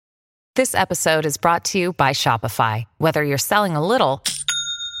This episode is brought to you by Shopify. Whether you're selling a little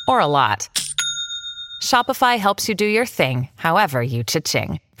or a lot, Shopify helps you do your thing, however you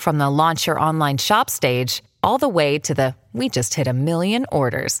cha-ching. From the launch your online shop stage, all the way to the we just hit 1 million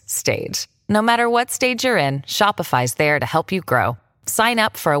orders stage. No matter what stage you're in, Shopify's there to help you grow. Sign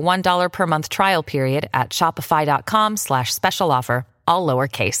up for a $1 per month trial period at shopify.com/special offer, all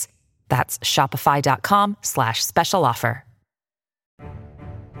lowercase. That's shopify.com/special offer.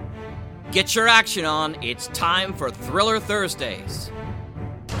 Get your action on. It's time for Thriller Thursdays.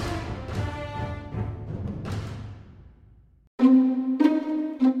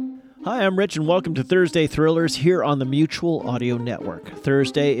 Hi, I'm Rich, and welcome to Thursday Thrillers here on the Mutual Audio Network.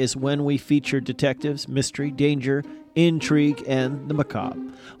 Thursday is when we feature detectives, mystery, danger, intrigue, and the macabre.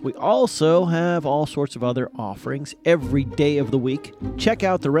 We also have all sorts of other offerings every day of the week. Check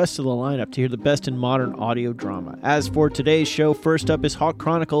out the rest of the lineup to hear the best in modern audio drama. As for today's show, first up is Hawk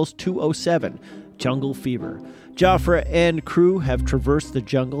Chronicles 207, Jungle Fever. Jafra and crew have traversed the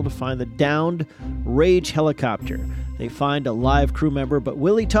jungle to find the downed Rage helicopter. They find a live crew member, but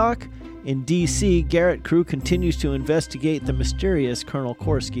will he talk? In D.C., Garrett crew continues to investigate the mysterious Colonel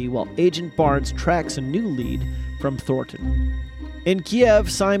Korsky, while Agent Barnes tracks a new lead from Thornton. In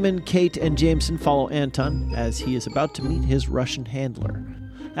Kiev, Simon, Kate, and Jameson follow Anton as he is about to meet his Russian handler.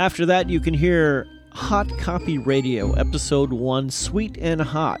 After that, you can hear Hot Copy Radio, Episode 1, Sweet and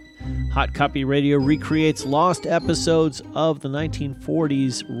Hot. Hot Copy Radio recreates lost episodes of the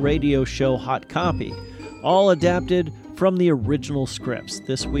 1940s radio show Hot Copy, all adapted from the original scripts.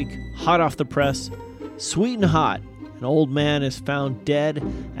 This week, hot off the press, Sweet and Hot. An old man is found dead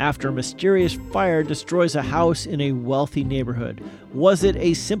after a mysterious fire destroys a house in a wealthy neighborhood. Was it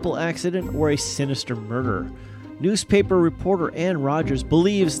a simple accident or a sinister murder? Newspaper reporter Ann Rogers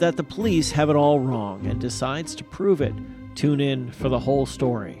believes that the police have it all wrong and decides to prove it. Tune in for the whole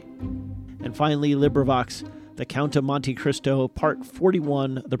story. And finally, LibriVox, The Count of Monte Cristo, Part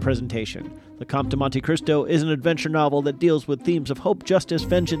 41, The Presentation. The Count of Monte Cristo is an adventure novel that deals with themes of hope, justice,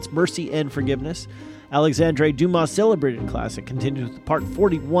 vengeance, mercy, and forgiveness. Alexandre Dumas' celebrated classic continues with Part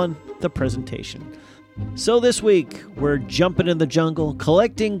 41, The Presentation. So this week, we're jumping in the jungle,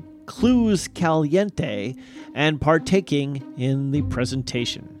 collecting clues caliente, and partaking in the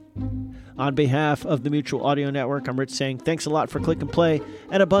presentation. On behalf of the Mutual Audio Network, I'm Rich saying thanks a lot for click and play,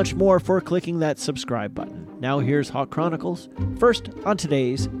 and a bunch more for clicking that subscribe button. Now here's Hawk Chronicles, first on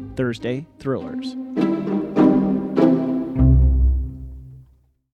today's Thursday Thrillers.